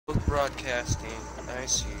Broadcasting. I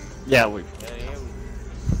see. Yeah, we.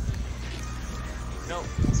 No,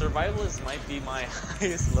 survivalist might be my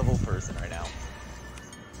highest level person right now.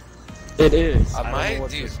 It is.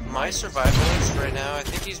 My survivalist right now, I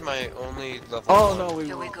think he's my only level. Oh no,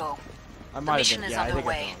 Here we go. I The might mission have been. is Yeah, I think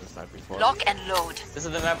underway. I've been on this map before. Lock and load. This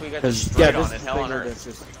is the map we got Because destroyed yeah, on this in is Hell on bigger. Earth. That's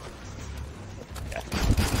just. Yeah.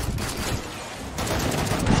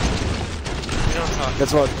 We don't talk.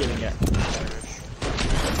 That's what I was getting at.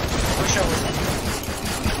 Wish I was.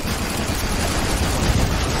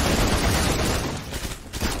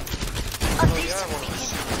 At least we begin.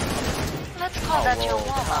 Let's call that your Hell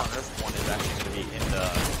warm-up. on Earth one is actually going to be in the...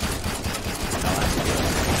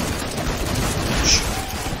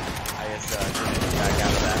 I guess, didn't back out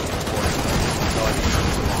of that recording. So I think it's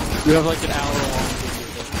too long. You have like an hour long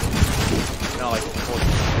video. No, like 40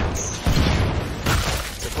 minutes.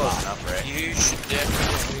 So close enough, right? You should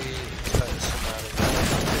definitely cut some out of that,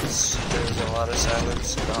 because there's a lot of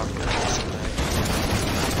silence and awkwardness tonight.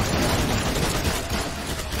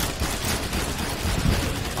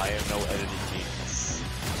 I am no editing genius.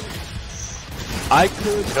 I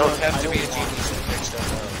could. You don't have to be a genius to fix stuff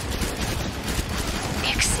up.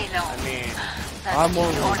 Excellent. I mean, That's I'm more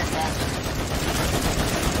all of that.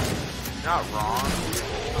 not wrong.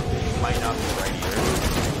 You might not be right either.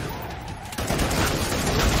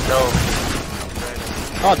 No.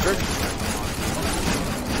 Oh, Dirk.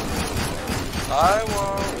 I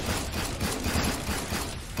won't.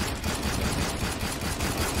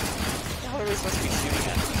 What are we supposed to be shooting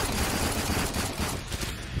at?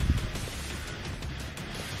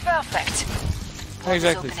 Perfect. Not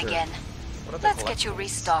exactly Open sure. again. What are they Let's get you collecting?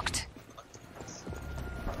 restocked.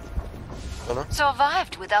 Dunno.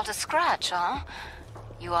 Survived without a scratch, huh?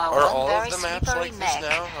 You are Are one all very of the maps slippery like mech. this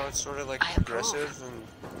now? How it's sort of like I approve. progressive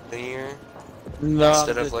and linear? No,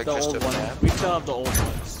 Instead of, like, the just old a one. map? We still have the old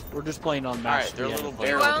ones. We're just playing on maps. Alright, they're a we little haven't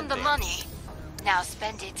You better. played. earned the money. Now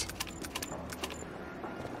spend it.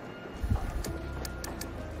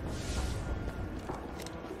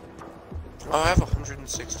 Oh, I have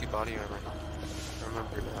 160 body armor. I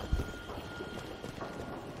remember now.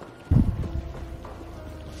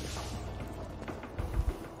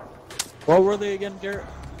 What were they again, Garrett?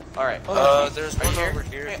 Alright. There's right one here. over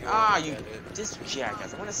here. Hey, if you want to you look at it. this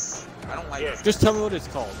jackass. I don't like this. Just tell me what it's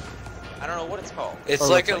called. I don't know what it's called. It's Or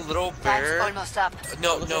like looks a like- little That's bear. almost up.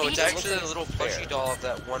 No, Looks no, like- it's it actually looks a little bear. plushy doll of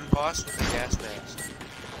that one boss with the gas mask.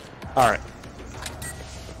 Alright.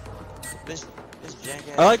 This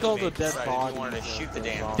jackass. I like all the made dead decided bodies He wanted to of shoot the the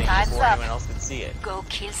damn zombies. thing Time's before up. anyone else could see it. Go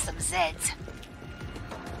kill some Zeds.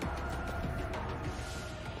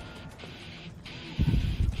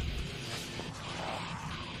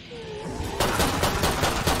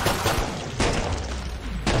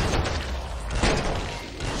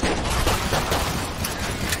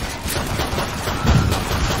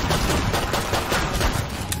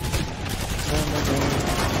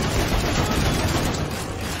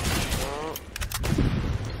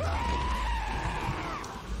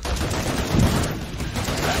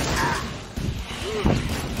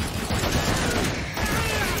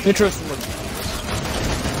 Interesting looking.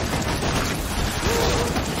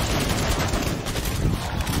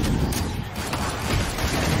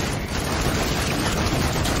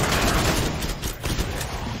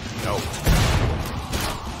 No.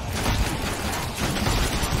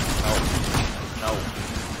 No.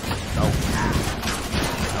 No.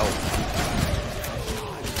 No.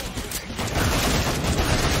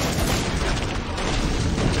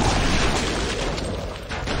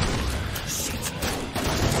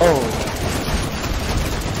 Oh.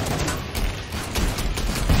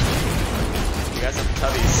 You guys have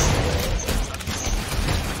tubbies.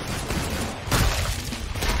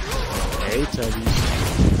 Hey,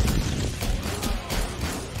 Tubby.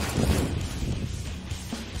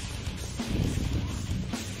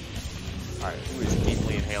 Alright, who is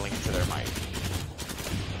deeply inhaling into their mic?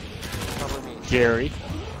 Probably me. Jerry.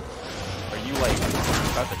 Are you like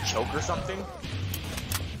about to choke or something?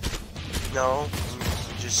 No,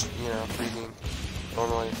 I'm just, breathing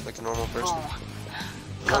normally, like a normal person.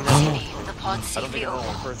 Boom. Completely. The pod I don't safely think a normal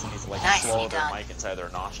over. person needs to like Nicely swallow their done. mic inside their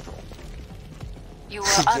nostril. You were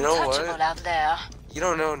You know what? untouchable out there. You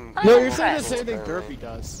don't know. I'm No, you're saying the impressed. same thing Apparently. Derpy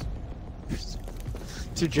does.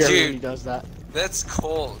 To Jerry when he does that. That's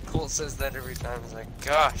Colt. Colt says that every time. He's like,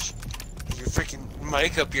 gosh, your freaking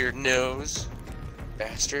mic up your nose,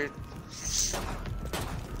 bastard.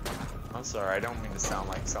 I'm sorry, I don't mean to sound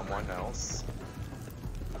like someone else.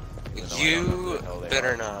 Even though I don't know You who the hell they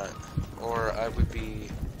better are. not, or I would be,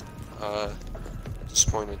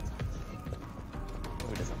 disappointed.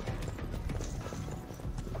 Who doesn't?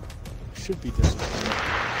 Should be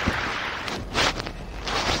disappointed.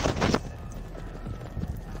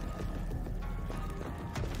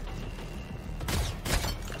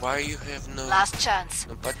 Why you have no... Last chance.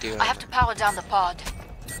 no body I have to power down the pod.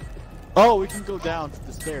 Oh, we can go down to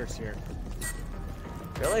the stairs here.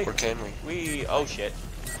 Really? Or can we? Oh shit.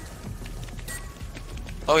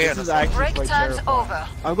 Oh yeah, This is no, actually Break quite time's terrifying. over.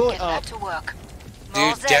 I'm going Get back up. to work.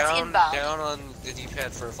 More dude, Zeds inbound. down on the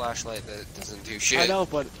D-pad for a flashlight that doesn't do shit. I know,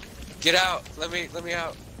 but Get out! Let me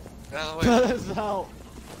out! Get out of the way! let us out.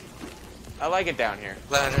 I like it down here.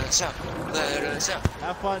 Let us out! Let us out!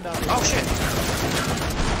 Have fun down here. Oh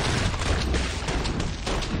shit!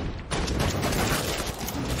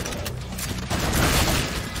 I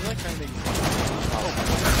feel like I'm being-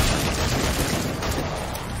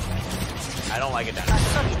 I don't like it down A here.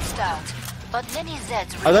 solid start, but many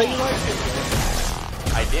Zeds I thought you remain. liked it.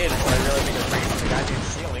 I did, but I really think it's bringing the goddamn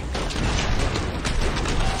ceiling.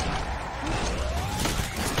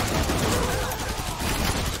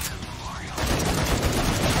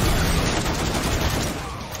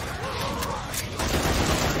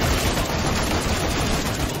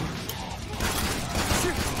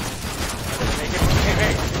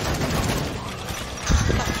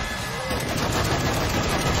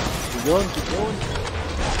 Keep going, keep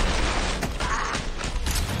going.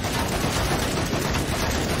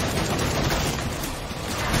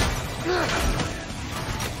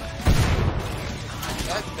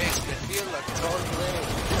 That makes me feel like Tony Lane.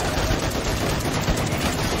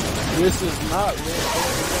 This is not real.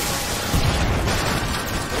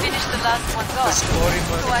 Finish the last one off. Scoring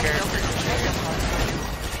for So the I can open character. the treasure pod.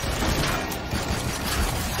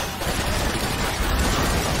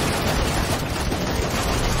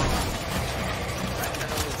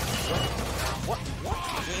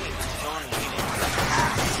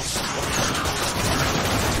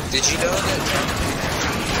 Did you know that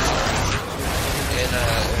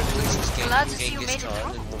Glad to see you Genghis made it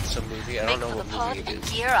Khan through. in some movie? I Make don't know for what the pod movie it and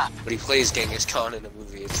is, gear up. but he plays Genghis Khan in a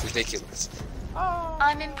movie. It's ridiculous.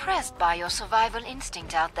 I'm impressed by your survival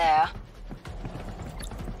instinct out there.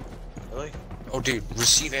 Really? Oh, dude,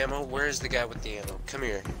 receive ammo. Where is the guy with the ammo? Come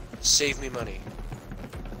here. Save me money.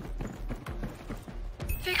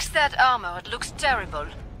 Fix that armor, it looks terrible.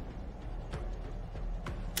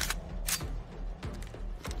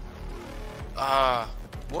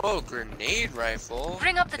 Whoa, grenade rifle.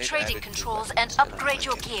 Bring up the They've trading added new controls and weapons, I don't upgrade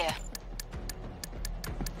your like it. gear.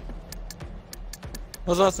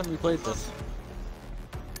 When was the last time we played this?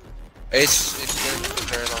 It's been a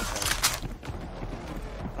very long time.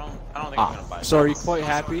 I don't think I'm gonna buy So are you this. quite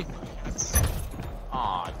happy?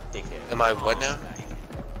 Aw, dickhead. Am I what now?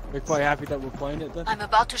 You're quite happy that we're playing it then? I'm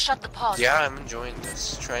about to shut the pod. Yeah, I'm enjoying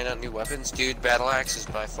this. Trying out new weapons. Dude, Battle Axe is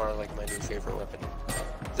by far like my new favorite weapon.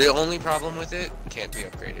 The only problem with it, can't be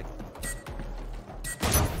upgraded.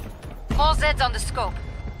 More Zeds on the scope.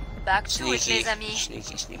 Back to it, Sneaky, les amis.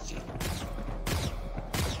 sneaky, sneaky.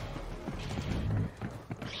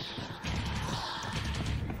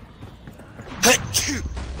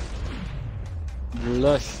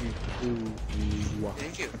 Bless you.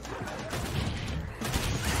 Thank you.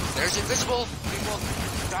 There's invisible people.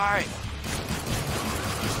 Die.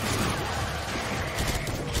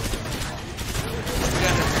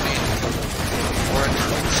 Or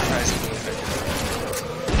surprisingly effective.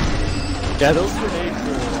 Yeah, those grenades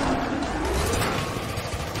were...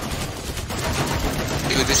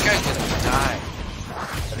 Dude, this guy's gonna die.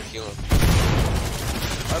 Better heal him.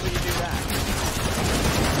 Why would you do that?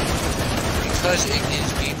 Because it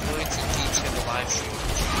gives me points and keeps him alive shooting.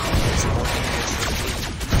 It's more than good for the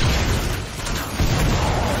team.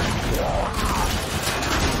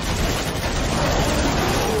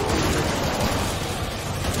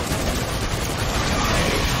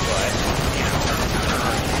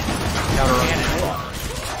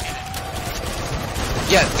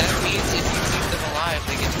 Yeah, that means if you keep them alive,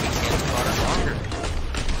 they get to be cannon fodder longer.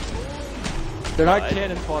 They're not What?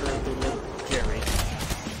 cannon fodder if they live, Jerry.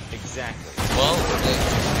 Exactly. Well,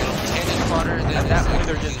 cannon fodder then At that is point,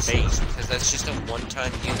 they're just bait. because that's just a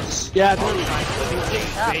one-time use. Yeah, they're... Up.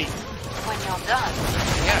 When you're done,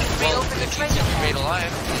 Yeah, well, Reopen the if you treasure keep them pod. made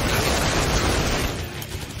alive,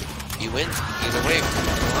 you win. Either way.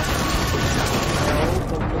 No,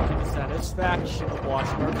 but we'll get the satisfaction of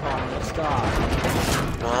watching our communists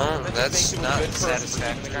die. Well, That that's makes you a not good person for keeping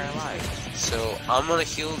satisfactory. the guy alive. So I'm gonna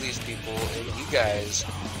heal these people, and you guys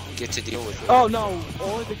get to deal with it. Oh no,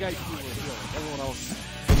 only the guys who were healing. Everyone else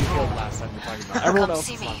we healed last time we're talking about. Everyone come else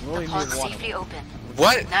see is me. fine. We The only pod's need one of safely them. open.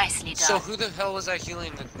 What? Nicely done. So who the hell was I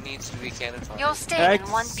healing that needs to be cannon fodder? You're staying in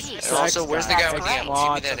one piece. And also, where's the guy with the That's ammo?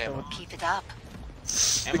 great. Give me that ammo. Keep it up.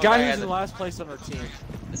 The guy who's in last place on our team.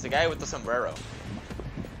 It's the guy with the sombrero.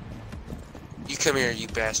 You come here, you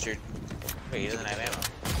bastard. Wait, he doesn't have ammo.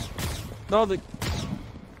 No, the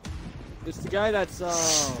It's the guy that's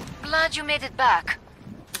Glad you made it back.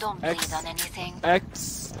 Don't bleed X- on anything.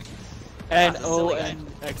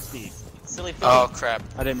 XNONXD. Silly pig. Oh crap.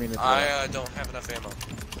 I didn't mean to. I don't have enough ammo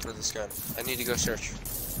for this gun. I need to go search.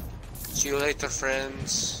 See you later,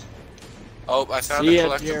 friends. Oh, I found See a ya,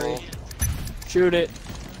 collectible. Jerry. Shoot it.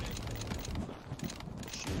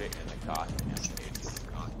 Shoot it in the coffin.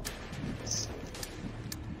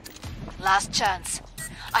 Last chance.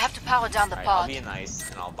 I have to power down the Alright, I'll pod. be nice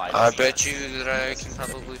and I'll buy I this bet gun. you that I can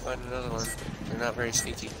probably find another one. They're not very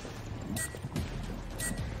sneaky.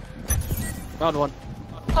 Found one.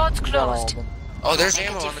 Pod's Got all of closed. them. Oh, there's Make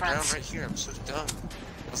a ammo on the ground difference. right here. I'm so dumb.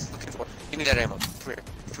 I was looking for. Give me that ammo. Come here.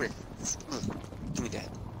 Come here. Give me that.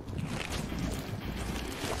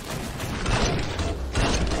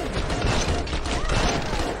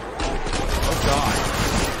 Oh god.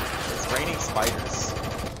 It's raining spiders.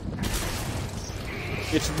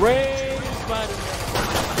 It's raining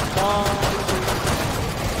Spider-Man.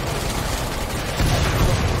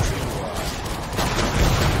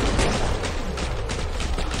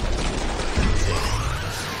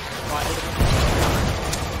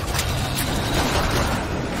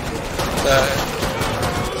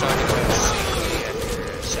 Talking about safety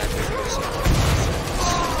after sacrifice.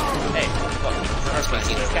 Hey, look. There's my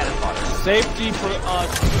team. Cannon fodder. Safety for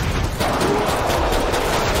us.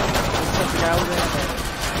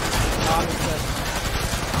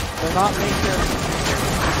 They're not main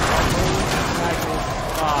characters.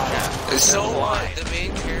 So what? The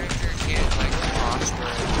main character can't like prosper.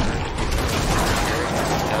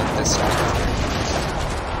 This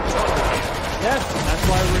Yes, that's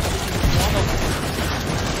why we're taking one of them.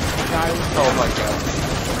 The guy was Oh my god.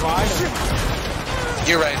 Spider.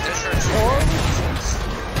 You're right. This hurts.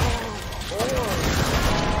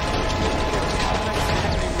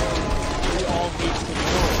 We all hate the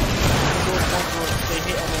world. They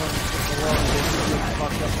hate everyone in the world and they just get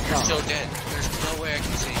fucked up and You're stuff. so dead. There's no way I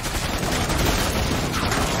can save you.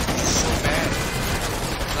 It's so bad.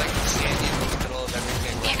 Like standing in the middle of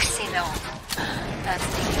everything. Excellent. That's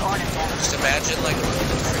the order. Just imagine like a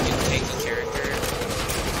freaking tanky character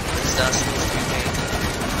that's not supposed to be tanky.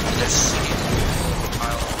 And they're sitting in a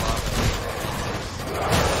pile of lava.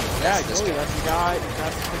 Yeah, I This told you, guy.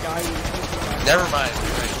 that's the guy who was thinking about. Never mind.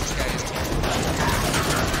 You're right. This guy is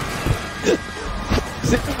tanky.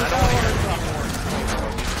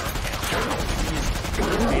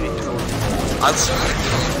 I'm so good.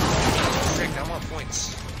 Frick, I want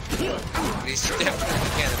points. He's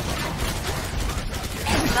definitely cannon.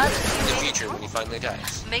 Glad In the you made future, when he finally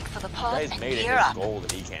dies. Make for the You pod guys and made it gear with up.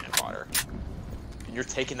 gold and cannon fodder. And you're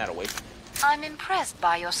taking that away from me. I'm impressed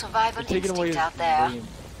by your survival Taking away instinct his out there. dream.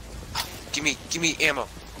 Give me ammo.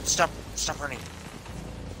 Stop running.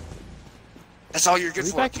 That's all you're good Are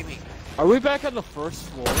we for. back- Give me. Are we back on the first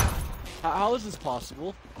floor? How is this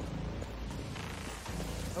possible?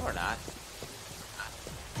 No, we're not.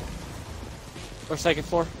 Or second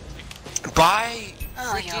floor? Buy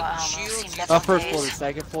Oh, your freaking armor shields. seemed you- better First days. floor to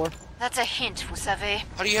second floor? That's a hint, vous savez.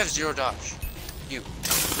 How do you have 0 dodge? You.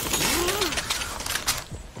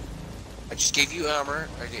 I just gave you armor.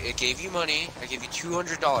 I gave you money. I gave you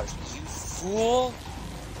 $200. You fool!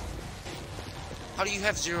 How do you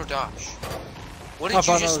have 0 dodge? What How did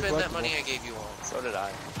you about just I was spend that collectible? money I gave you on? So did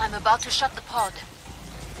I. I'm about to shut the pod.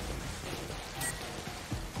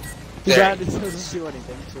 Too There. bad it doesn't do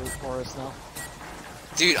anything for us now.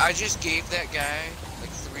 Dude, I just gave that guy like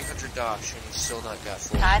 300 dodge and he's still not got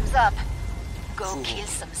full. Time's up. Go Cool. kill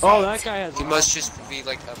some Zeds. Oh, that guy has. He must just be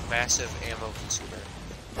like a massive ammo consumer.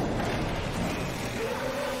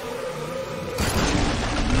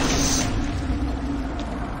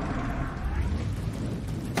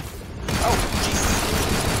 Oh, jeez.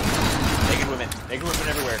 Naked women. Naked women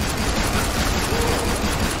everywhere.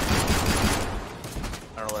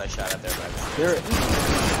 I don't know what I shot at there, but There it is.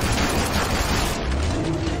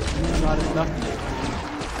 Not enough.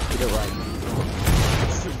 Get it right.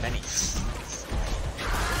 it's too many.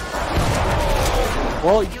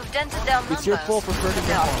 Well, You've dented down numbers. it's your fault for turning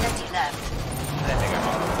There them are on. plenty left. I think I'm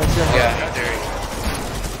on. That's your Yeah, how dare you.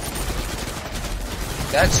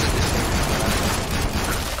 That's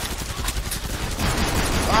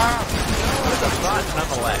It's a front,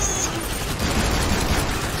 nonetheless.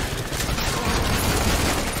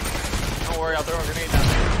 Don't worry, I'll throw a grenade down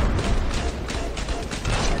there.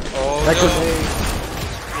 Oh That no. grenade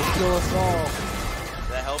will kill us all. Does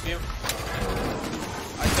that help you?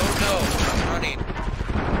 I don't know. I'm running.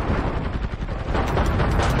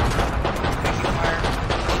 Taking fire.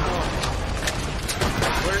 Oh.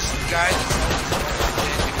 Where's the guy that's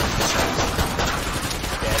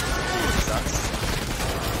Dead. Sucks.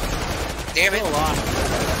 Damn it. Still alive.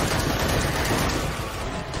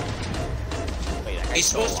 He's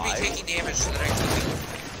supposed to be taking damage so that I can kill him.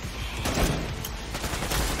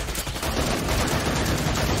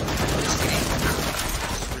 Just kidding.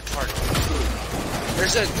 This is retarded.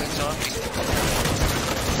 There's a zombie.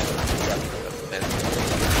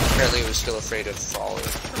 Apparently it was still afraid of falling.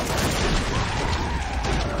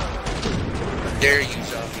 Dare you,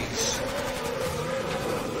 zombies.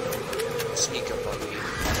 Sneak up on me.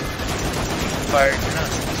 Fire, you're not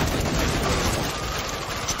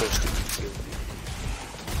supposed to be killed.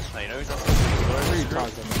 Oh, you know who's not supposed to be killed? What are you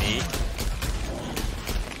talking about? Me?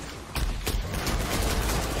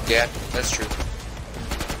 Yeah, that's true.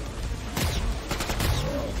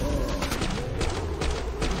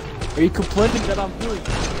 Are you complaining that I'm doing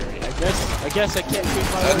this, Gary? I guess I can't keep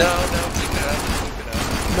my word. No, keep it up, keep it up.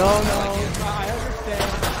 No, I understand.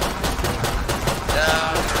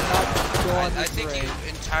 I think you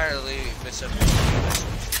entirely misunderstood the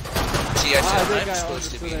message. See, I said I'm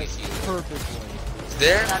supposed to be the healer. Perfectly.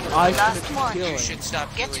 There, Last one. you should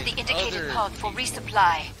stop Get to the healing indicated other pod for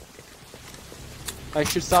resupply. I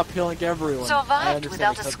should stop killing everyone. I Survived understand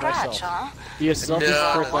without a except scratch, myself. huh? Be a selfish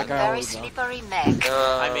No. prick like I Very always am. slippery mech.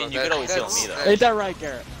 I mean, you could always heal me, though. Ain't that right,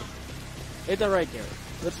 Garrett? Ain't that right, Garrett?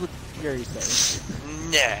 That's what Gary says.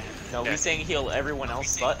 Nah. No, he's saying heal everyone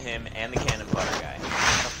else but him and the cannon fodder guy.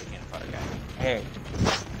 Not the cannon fodder guy. Hey,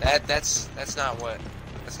 that's not what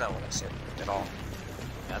I said at all.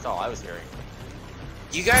 That's all I was hearing.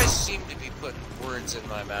 You guys seem to be putting words in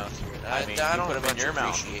my mouth here, and I mean, I you don't put 'em in much your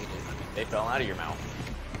mouth. appreciate it. They fell out of your mouth.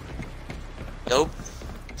 Nope.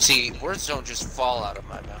 See, words don't just fall out of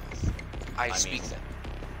my mouth. I speak them.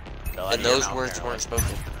 Fell out And of your those mouth, words apparently. weren't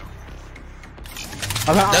spoken.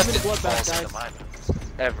 I'm in Nothing bloodbath, falls guys. into my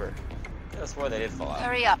mouth. Ever. I swear they did fall out.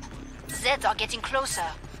 Hurry up. Zeds are getting closer.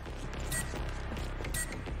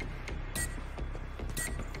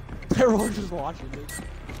 Everyone's just watching this.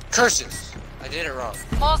 Curses! I did it wrong.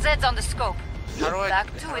 More Zeds on the scope. How do I Back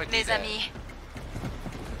how to do I it, do mes that? amis.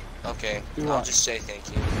 Okay, Do I'll what? just say thank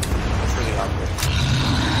you. It's really awkward.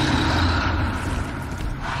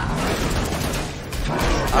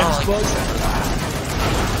 I don't like Explode.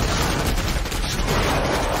 this.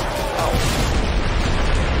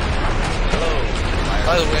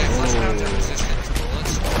 By the way, first rounds have resistance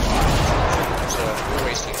bullets, so we're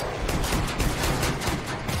wasting it.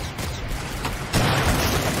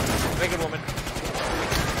 Make it, woman.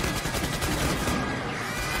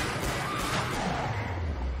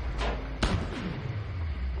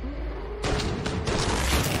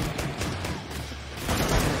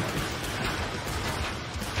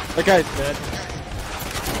 That guy's dead.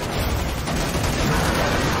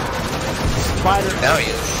 Spider. Now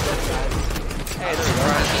he is. Hey, there's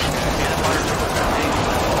cannon fodder.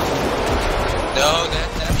 No, that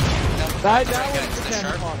That guy. was The the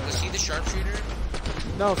cannon fodder. was he the sharpshooter?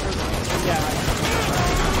 No, for yeah.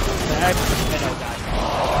 The X-Men guy.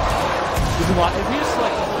 If he just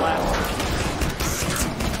like the last.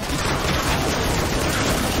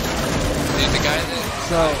 Dude, the guy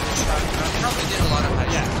that probably did a lot of high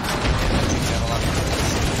Yeah. school. He got a lot of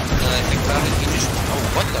kills. And I think about it, he just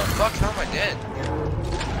what the fuck? How am I dead?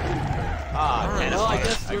 Ah, cannon Well, I fodder.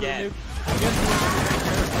 guess you're the Again. new. I guess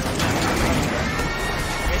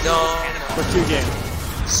No. for 2 games.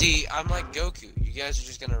 See, I'm like Goku. You guys are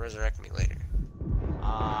just gonna resurrect me later.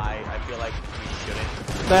 I feel like we shouldn't.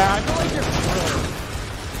 I feel like you're thrilled.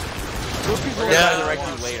 Goku's We're only gonna got resurrect one.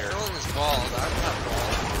 you later. Sterling is bald. I'm not bald.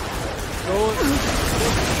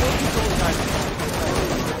 Goku's only got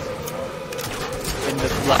in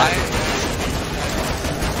this life.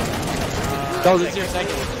 No, this is your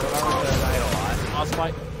second one. Remember the boss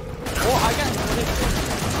fight? Well, I got it.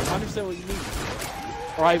 I understand what you mean.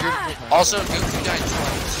 Or I really Also, Goku died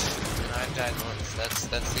twice, and I've died once.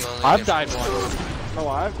 That's the only. I've died difference. once. No,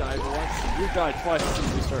 I've died once. You've died twice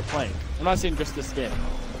since we started playing. I'm not saying just this game.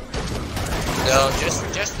 No,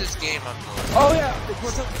 just this game. I'm going. Oh yeah, if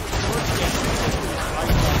we're talking first game, I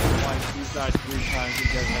died twice. You've died 3 times. You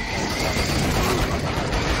guys have died twice.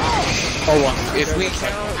 Oh, well. If we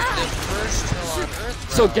count the first Hell on Earth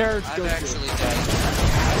round, So Garrett's I've Goku. actually died.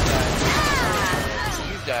 So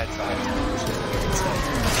you've died 5 times.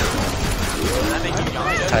 Does that make you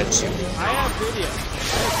young? Tied 2. I have video.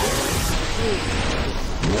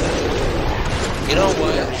 You know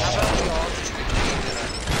what? How about we all just agree that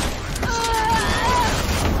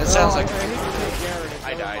that sounds like.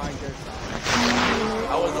 I died.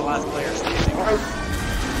 I was the last player standing.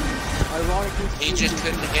 Ironically, He just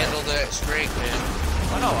couldn't handle the strength, man.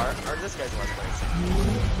 Oh no, this guy's last place.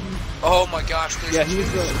 Oh my gosh, there's yeah,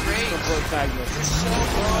 he's the strength. protagonist. They're so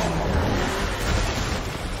low.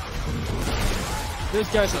 This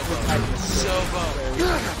guy's the protagonist. So low.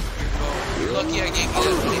 bone. You're lucky I gave you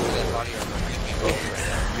that money for that body armor. You'd be boned right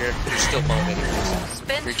now. You're still boned anyways.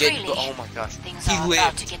 Spend You're getting. freely. Oh my gosh. Things He are about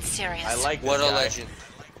lived. to get serious. I like this What a guy. legend.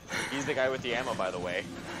 He's the guy with the ammo, by the way.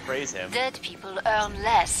 Praise him. Dead people earn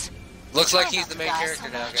less. Looks Try like he's not the to main die character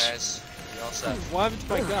so now, much. guys. We all suck. What happened to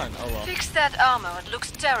my gun? Oh well. Fix that armor. It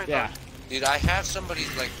looks terrible. Yeah. Dude, I have somebody's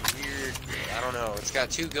like weird. I don't know. It's got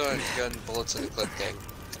two gun bullets in the clip thing.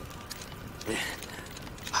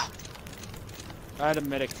 I had a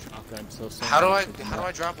medic shotgun, so. How do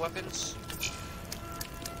I drop weapons?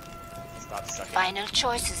 Stop sucking. Final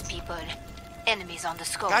choices, people. Enemies on the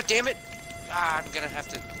scope. God damn it! Ah, I'm gonna have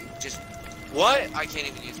to just. What? I can't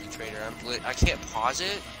even use the trader. I can't pause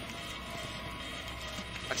it.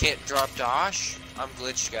 I can't drop dosh. I'm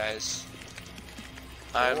glitched, guys.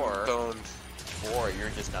 I'm Or- boned. Or you're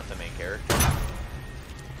just not the main character.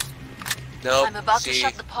 Nope. I'm about See, to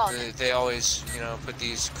shut the pod. They always, you know, put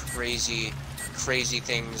these crazy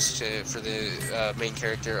things for the main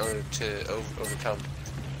character to overcome.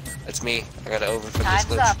 That's me. I gotta overcome this Time's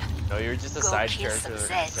glitch. up. No, you're just a Go side kill character some that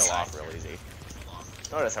can Zeds. kill off real easy.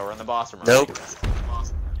 Notice how we're in the boss room. Nope.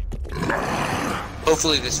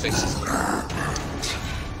 Hopefully this fixes it.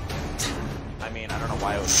 I mean, I don't know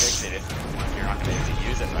why it would fix it if you're not going to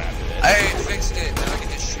use it right after this. I fixed it. Now I can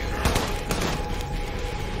just shoot.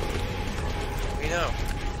 We know.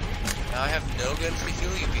 Now I have no gun for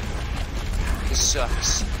heal you people. This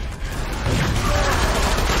sucks.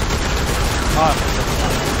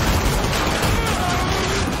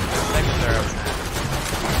 Next arrow.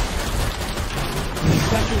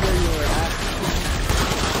 Exactly where you were at.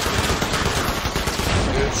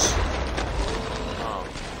 Oops. Oh,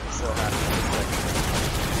 so happy.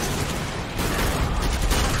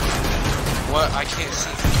 What? I can't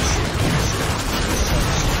see.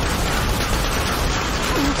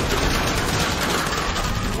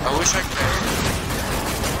 I wish I could.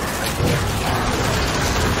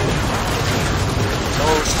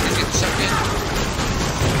 Oh, she's getting sucked in.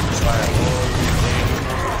 Sorry.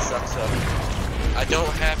 Sucks up. I don't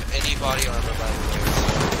have any body armor, by the way, so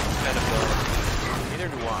it's kind of low. Neither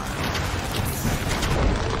do I.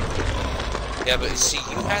 Yeah, but see,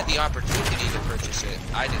 you had the opportunity to purchase it.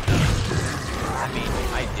 I did not. I mean,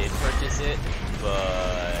 I did purchase it,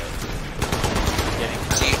 but getting.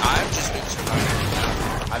 See, I've just been surviving.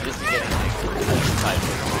 I've just been getting like side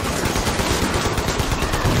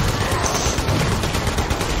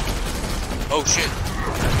Oh shit.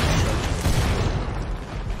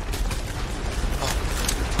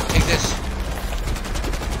 Oh, take this.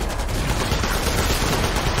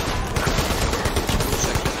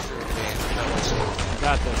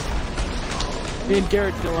 Got this. Me and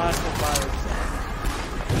Garrett did the last one fire.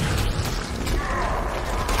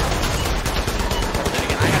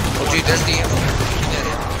 Oh dude, there's the ammo. Get that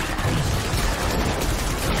ammo.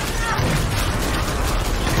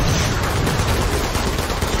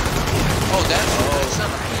 Oh, that's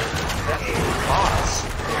not a boss.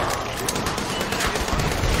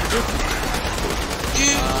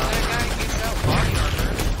 Dude, that guy gives out body armor.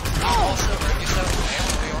 Also, he gives out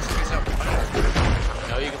ammo. He also gives out body armor.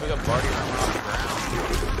 No, you can pick up body armor off the ground.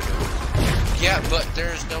 Yeah, but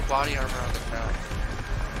there's no body armor on the ground.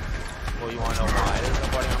 Well, you want to know why there's no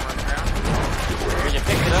body armor on the ground? Because you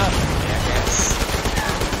picked it up. Yeah, I guess.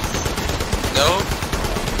 No?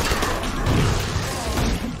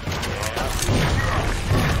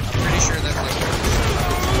 I'm pretty sure that's like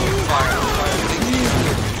fire.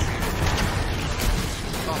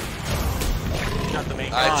 Not the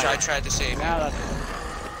main I tried to save Now you. that's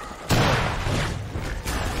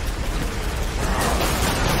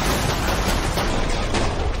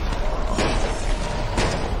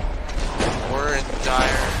We're in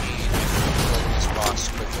dire need of killing this boss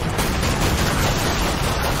quickly.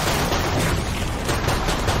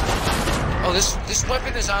 Oh, this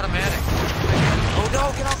weapon is automatic. Oh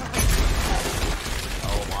no, get off of me!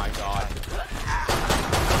 Oh my god.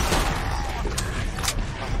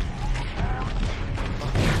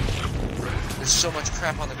 There's so much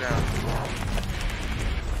crap on the ground.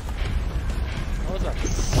 what was that?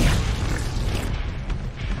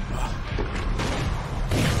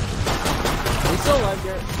 Are we still alive,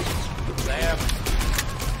 Garrett? Sam.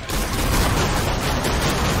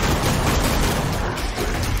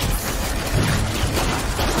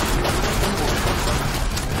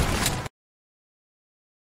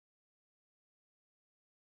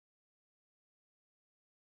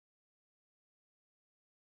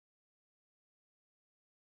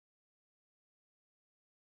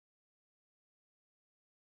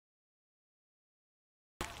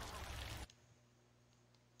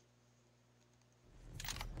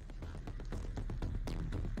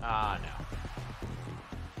 Ah, no.